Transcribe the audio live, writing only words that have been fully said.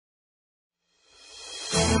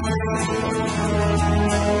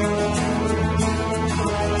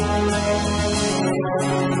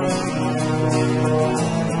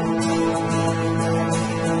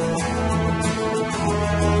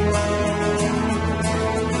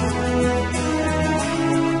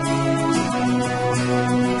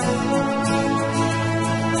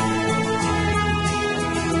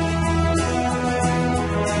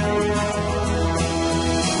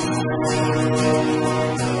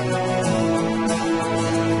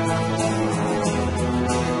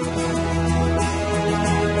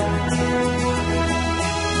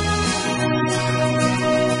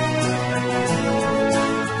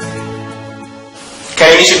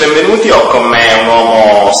Cari amici, benvenuti. Ho con me un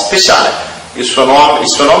uomo speciale. Il suo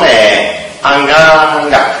nome è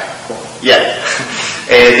Angaangaq,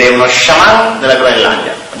 ed è uno sciamano della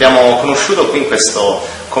Groenlandia. Abbiamo conosciuto qui in questo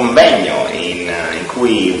convegno in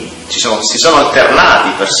cui si sono alternati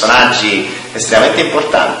personaggi estremamente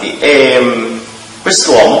importanti, e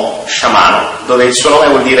quest'uomo sciamano, dove il suo nome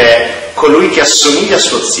vuol dire colui che assomiglia a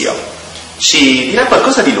suo zio, ci dirà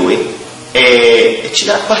qualcosa di lui e ci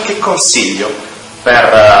darà qualche consiglio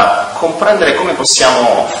per comprendere come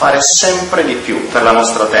possiamo fare sempre di più per la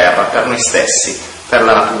nostra terra, per noi stessi, per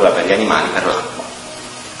la natura, per gli animali, per l'acqua.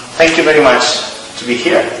 Thank you very much to be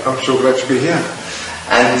here. I'm so glad to be here.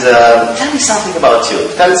 And tell me something about you.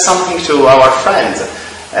 Tell something to our friend.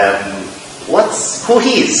 Who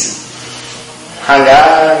he is?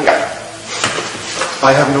 Angaangaq.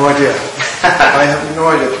 I have no idea. I have no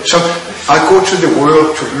idea. So I go to the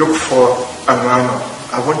world to look for Angaangaq.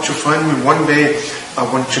 I want to find him one day. I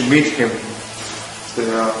want to meet him.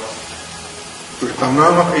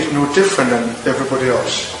 Angaangaq is no different than everybody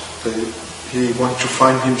else. He wants to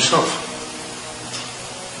find himself.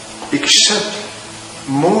 Except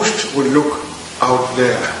most will look out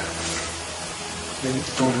there. They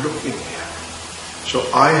don't look in here. So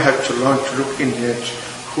I have to learn to look in here.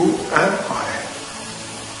 Who am I?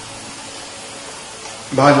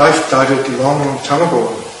 My life started a long, long time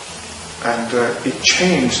ago, and it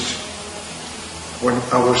changed when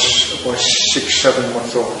I was 6, 7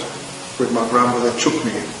 months old, when my grandmother took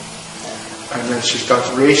me, and then she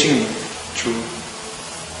started raising me to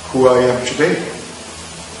who I am today.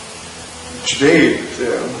 Today,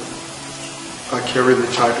 I carry the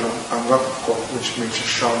title Angaangaq, which means a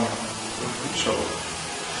shaman. So,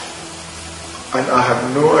 and I have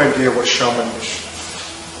no idea what shaman is,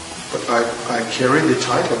 but I carry the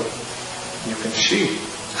title. You can see.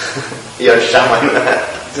 You're a shaman.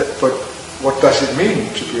 But what does it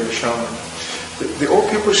mean to be a shaman? The old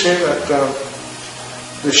people say that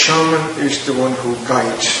the shaman is the one who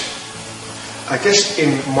guides. I guess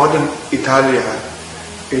in modern Italia,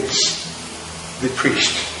 it's the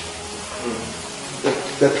priest.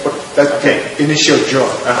 That's okay. The initial job,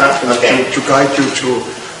 okay. to guide you to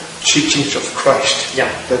teachings of Christ. Yeah.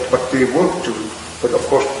 That's what they work to. But of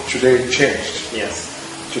course, today it changed. Yes.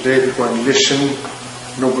 Today we go and listen.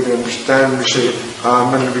 Nobody understands. We say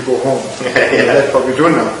amen and we go home. Yeah. That's what we do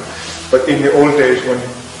now. But in the old days, when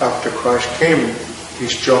after Christ came,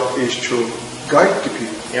 his job is to guide the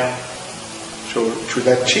people. Yeah. So to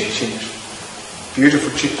that teachings,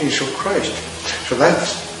 beautiful teachings of Christ. So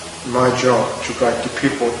that's my job, to guide the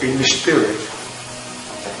people in the spirit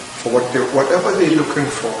for whatever they're looking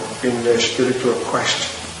for in their spiritual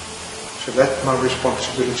quest. So that's my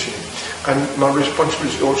responsibility. And my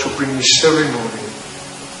responsibility is also bring the ceremony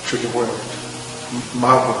to the world,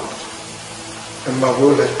 my world. And my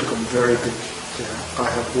world has become very big. I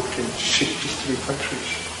have worked in 63 countries.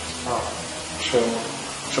 Wow.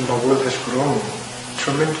 So my world has grown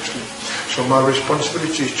tremendously. So my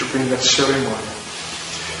responsibility is to bring that ceremony.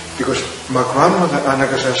 Because my grandmother,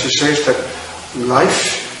 Angaangaq, she says that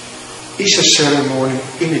life is a ceremony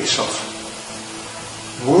in itself,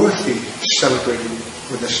 worthy celebrating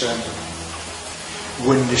with a ceremony.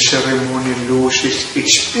 When the ceremony loses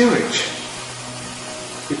its spirit,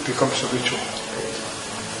 it becomes a ritual.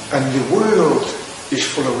 And the world is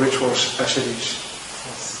full of rituals as it is.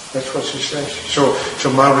 That's what she says. So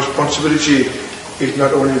my responsibility is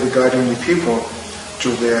not only the guiding the people to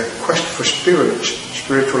their quest for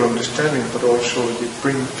spiritual understanding, but also to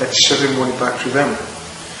bring that ceremony back to them,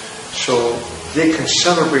 so they can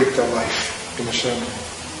celebrate their life in a ceremony.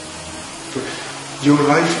 Your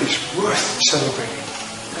life is worth celebrating.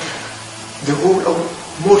 The whole of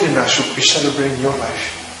Modena should be celebrating your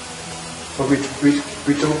life. But we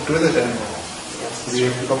don't do that anymore. We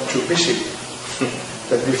have become too busy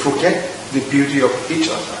that we forget the beauty of each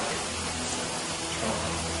other.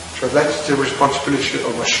 So that's the responsibility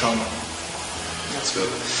of a shaman. That's good.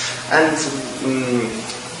 And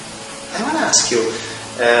I want to ask you,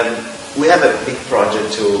 we have a big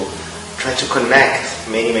project to try to connect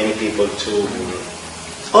many people to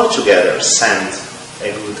all together send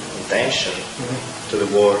a good intention to the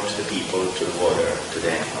world, to the people, to the water, to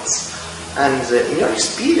the animals. And in your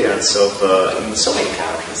experience of in so many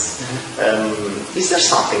countries, is there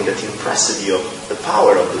something that impressed you of the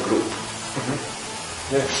power of the group?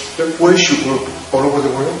 Yes. Where is your group? All over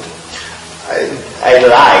the world? I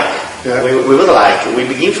like. Yeah. We would like. We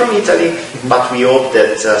begin from Italy, but we hope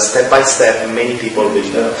that step by step many people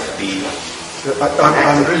will be.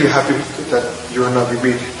 I'm really happy that you and I will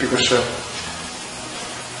meet, because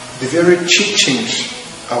the very teachings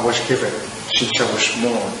I was given since I was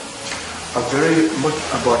small are very much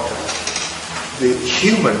about the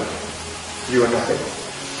human, you and I.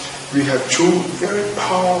 We have two very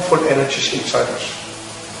powerful energies inside us.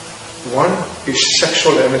 One is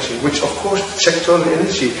sexual energy, which of course sexual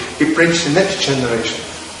energy, it brings the next generation.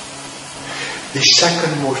 The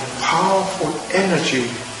second most powerful energy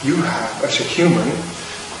you have as a human,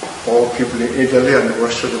 all people in Italy and the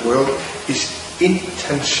rest of the world, is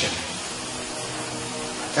intention.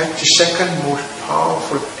 That's the second most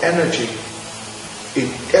powerful energy in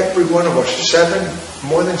every one of us,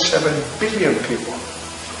 more than 7 billion people.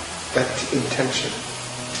 That's the intention.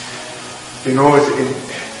 You know, in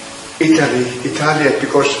Italy,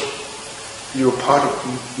 because you're part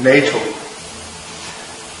of NATO,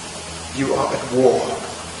 you are at war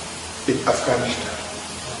in Afghanistan.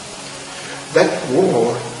 That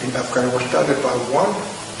war in Afghanistan was started by one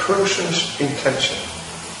person's intention.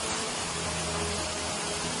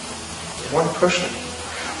 One person.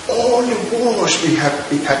 All the wars we had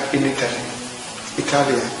in Italy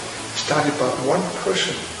started by one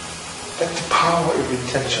person. That's the power of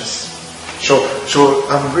intentions. So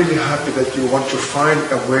I'm really happy that you want to find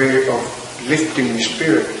a way of lifting the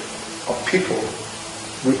spirit of people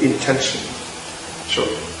with intention. So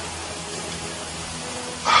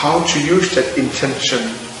how to use that intention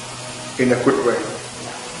in a good way?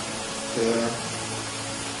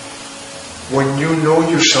 When you know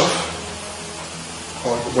yourself,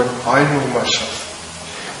 or when I know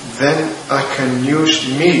myself, then I can use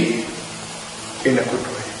me in a good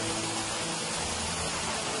way.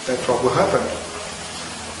 That's what will happen.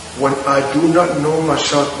 When I do not know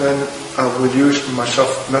myself, then I will use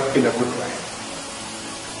myself not in a good way.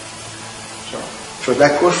 So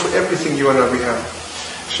that goes for everything you and I have.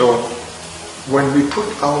 So when we put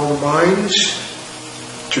our minds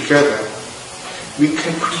together, we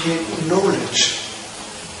can create knowledge.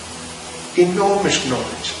 Enormous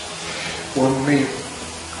knowledge. When we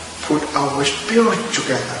put our spirit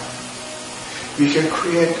together, we can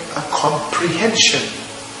create a comprehension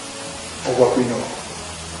of what we know.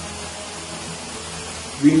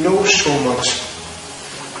 We know so much,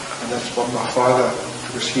 and that's what my father,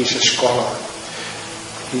 because he's a scholar,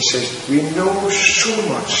 he says, we know so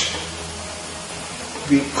much,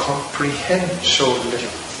 we comprehend so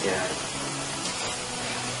little. Yeah.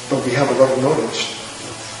 But we have a lot of knowledge.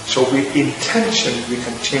 So with intention we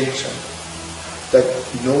can change them. That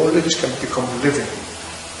knowledge can become living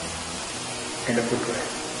in a good way.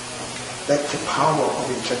 That's the power of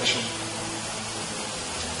intention.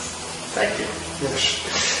 Thank you. Yes.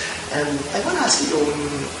 I want to ask you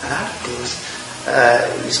another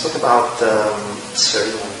thing. You spoke about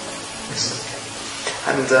ceremony.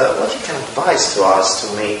 And what you can advise to us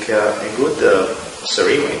to make a good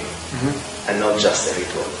ceremony and not just a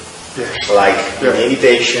ritual. Yes. Like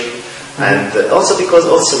meditation, and also because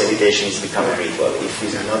also meditation is becoming a ritual if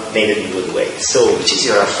it's not made in a good way. So, which is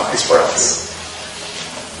your advice for us?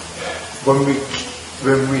 When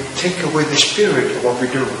we take away the spirit of what we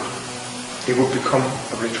do, it will become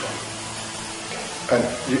a ritual.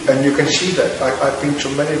 And you can see that. I've been to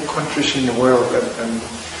many countries in the world, and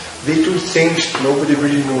they do things nobody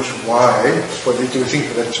really knows why, but they do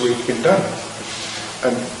things that's the way it's been done.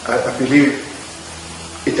 And I believe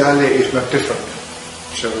Italy is not different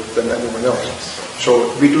than anyone else.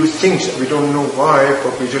 So we do things that we don't know why,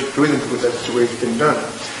 but we just do them because that's the way it's been done.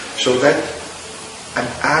 So that an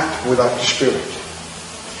act without the spirit.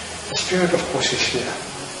 The spirit, of course, is here.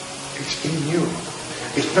 It's in you.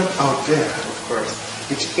 It's not out there, of course.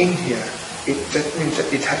 It's in here. That means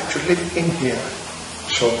that it has to live in here.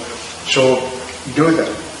 So do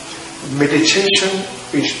that. Meditation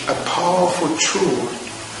is a powerful tool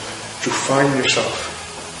to find yourself.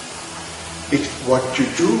 It's what you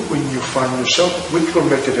do when you find yourself which will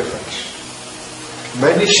make the difference.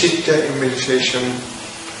 Many sit there in meditation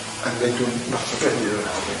and they do nothing.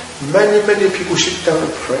 Many people sit down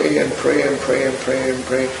and pray and pray and pray and pray and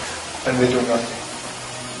pray and they do nothing.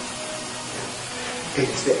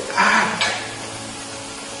 It's the act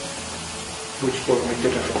which will make the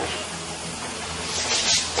difference.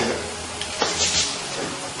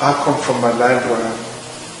 I come from a land where,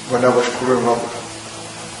 when I was growing up,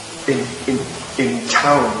 in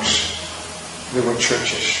towns, there were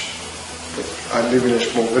churches. But I live in a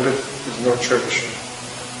small village, there's no church,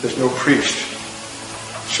 there's no priest.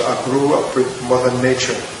 So I grew up with Mother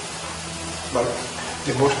Nature. But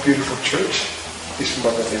the most beautiful church is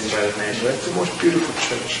Mother Nature. Right? The most beautiful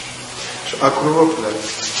church. So I grew up there.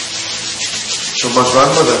 So my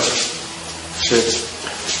grandmother said,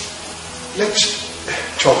 let's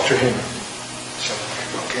talk to him. So,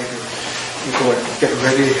 okay, you go and get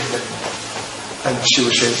ready. And she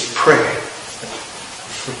would say, pray.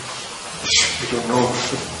 You don't know.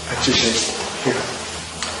 And she says, here,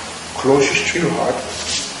 closest to your heart,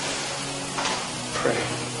 pray.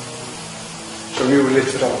 So we will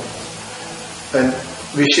lift it up. And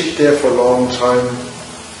we sit there for a long time.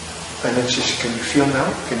 And then she says, can you feel now?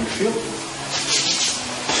 Can you feel?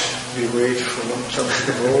 We wait for a long time.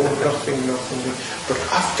 No, nothing. But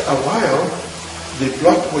after a while, the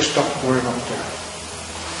blood will stop going up there.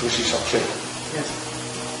 This is okay. Yes.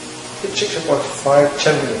 It takes about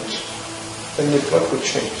 5-10 minutes. Then the blood will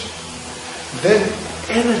change. Then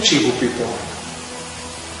energy will be born.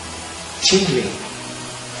 Tingling.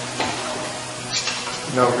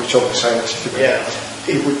 Now we talk scientific. Yeah.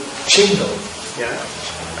 It would tingle. Yeah.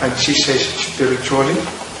 And she says, spiritually,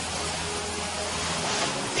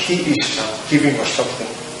 he is giving us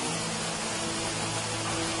something.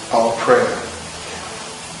 Our prayer.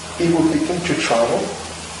 It will begin to travel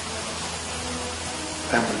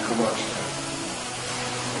and will come out.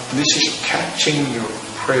 This is catching your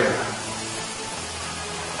prayer.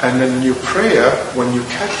 And then your prayer, when you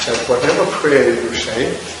catch it, whatever prayer you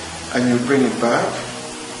say, and you bring it back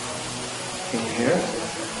in here,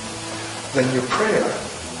 then your prayer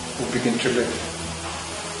will begin to live.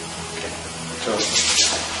 Okay. So,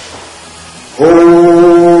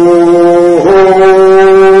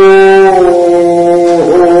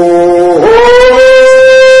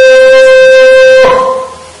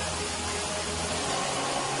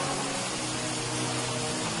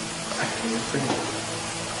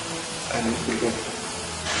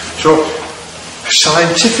 so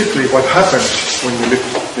scientifically, what happens when you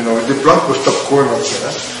lift, the blood will stop going up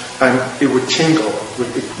there, and it would tingle,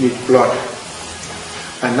 it need blood,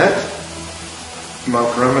 and that. My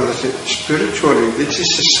grandmother said, spiritually, this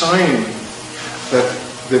is a sign that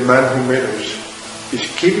the man who made us is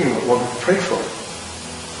giving what we pray for.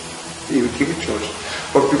 He will give it to us.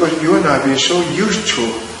 But because you and I have been so used to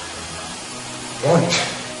want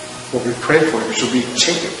what we pray for, so we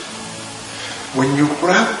take it. When you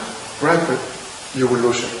grab it, you will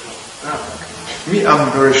lose it. Okay. Me,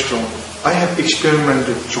 I'm very strong. I have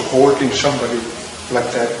experimented to holding somebody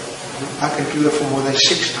like that. I can do that for more than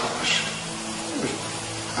 6 hours.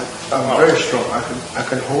 I'm very strong. I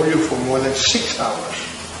can hold you for more than 6 hours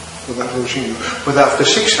without losing you. But after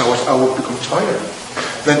 6 hours, I will become tired.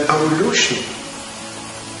 Then I will lose you.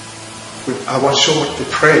 I want so much to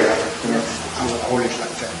pray. I will hold it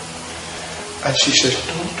like that. And she says,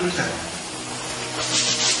 don't do that.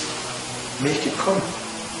 Make it come.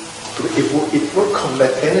 It will come.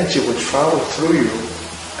 That energy will travel through you,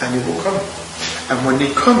 and it will come. And when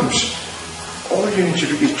it comes, all you need to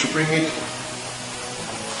do is to bring it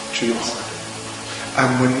to your heart. And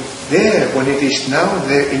when it is now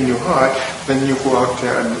there in your heart, then you go out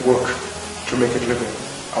there and work to make it living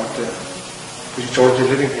out there. Because it's already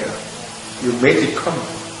living here. You made it come.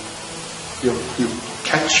 You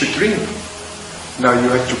catch your dream. Now you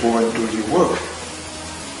have to go and do your work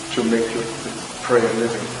to make your prayer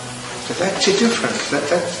living. So that's the difference.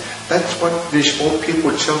 That's what these old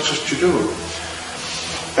people tell us to do.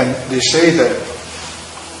 And they say that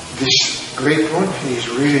this great one, he is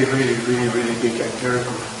really, really, really, really big and very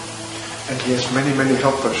good. And he has many, many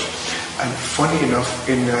helpers. And funny enough,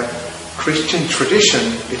 in Christian tradition,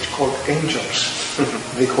 it's called angels.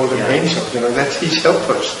 They call them angels. That's his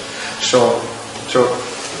helpers. So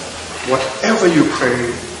whatever you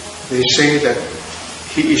pray, they say that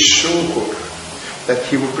he is so good that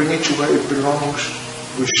he will bring it to where it belongs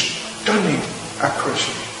with stunning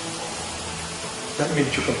accuracy. That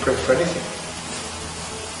means you can pray for anything.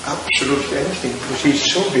 Absolutely anything, because he is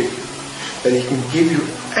so big that he can give you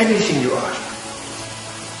anything you ask.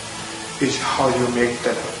 Is how you make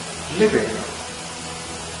that living,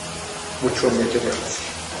 which will make it live.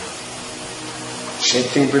 Same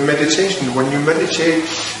thing with meditation. When you meditate,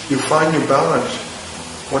 you find your balance.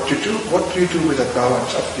 What do you do with that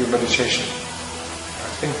balance after your meditation?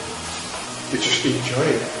 Nothing. You just enjoy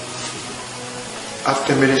it.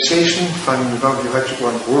 After meditation, finding your balance, you have to go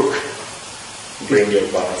and work. Bring your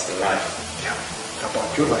balance to life. Yeah,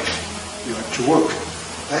 about your life. You have to work.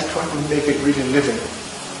 That's what will make it really living.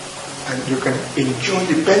 and you can enjoy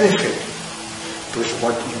the benefit. Because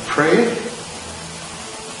what you pray,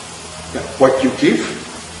 what you give,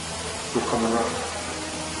 will come around.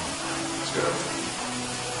 So,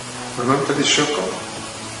 remember the circle?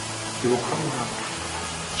 It will come around.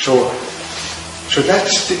 So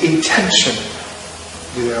that's the intention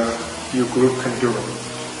your group can do.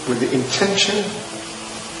 With the intention,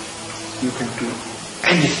 you can do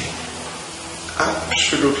anything.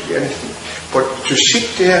 Absolutely anything. But to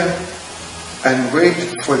sit there and wait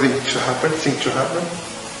for things to happen,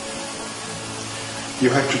 you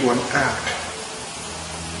have to go and act.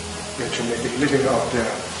 You have to make a living out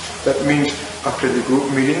there. That means after the group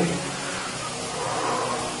meeting,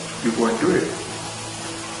 you go and do it.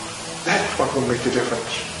 That's what will make the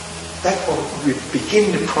difference. That will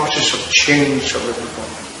begin the process of change of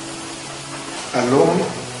everybody. Alone,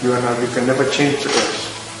 you can never change the earth.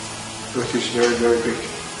 Earth is very, very big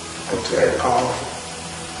and very powerful.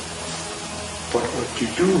 But what you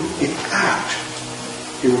do in act,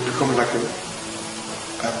 it will become like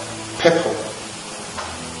a pebble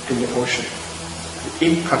in the ocean. The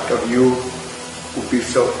impact of you will be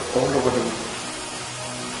felt all over the world.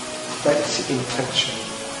 That's the intention.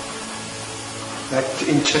 That's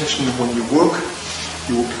the intention. When you work,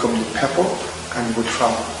 you will become the pebble and you will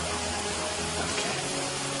travel. Okay.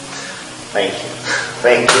 Thank you.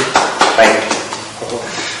 Thank you. Thank you.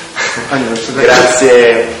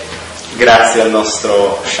 Grazie al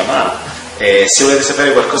nostro sciamano. Se volete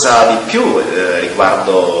sapere qualcosa di più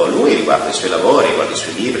riguardo lui, riguardo i suoi lavori, riguardo i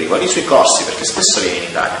suoi libri, riguardo i suoi corsi, perché spesso viene in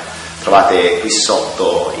Italia, trovate qui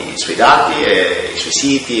sotto i suoi dati, i suoi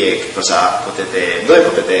siti e dove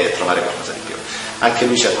potete trovare qualcosa di più. Anche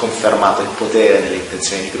lui ci ha confermato il potere delle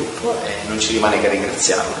intenzioni di gruppo e non ci rimane che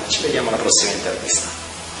ringraziarlo. Ci vediamo alla prossima intervista.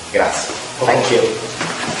 Grazie. Thank you.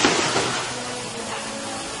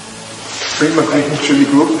 Bring my greetings to the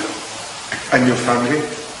group and your family.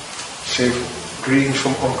 Say greetings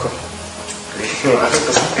from Uncle.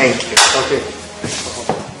 Thank you. Okay.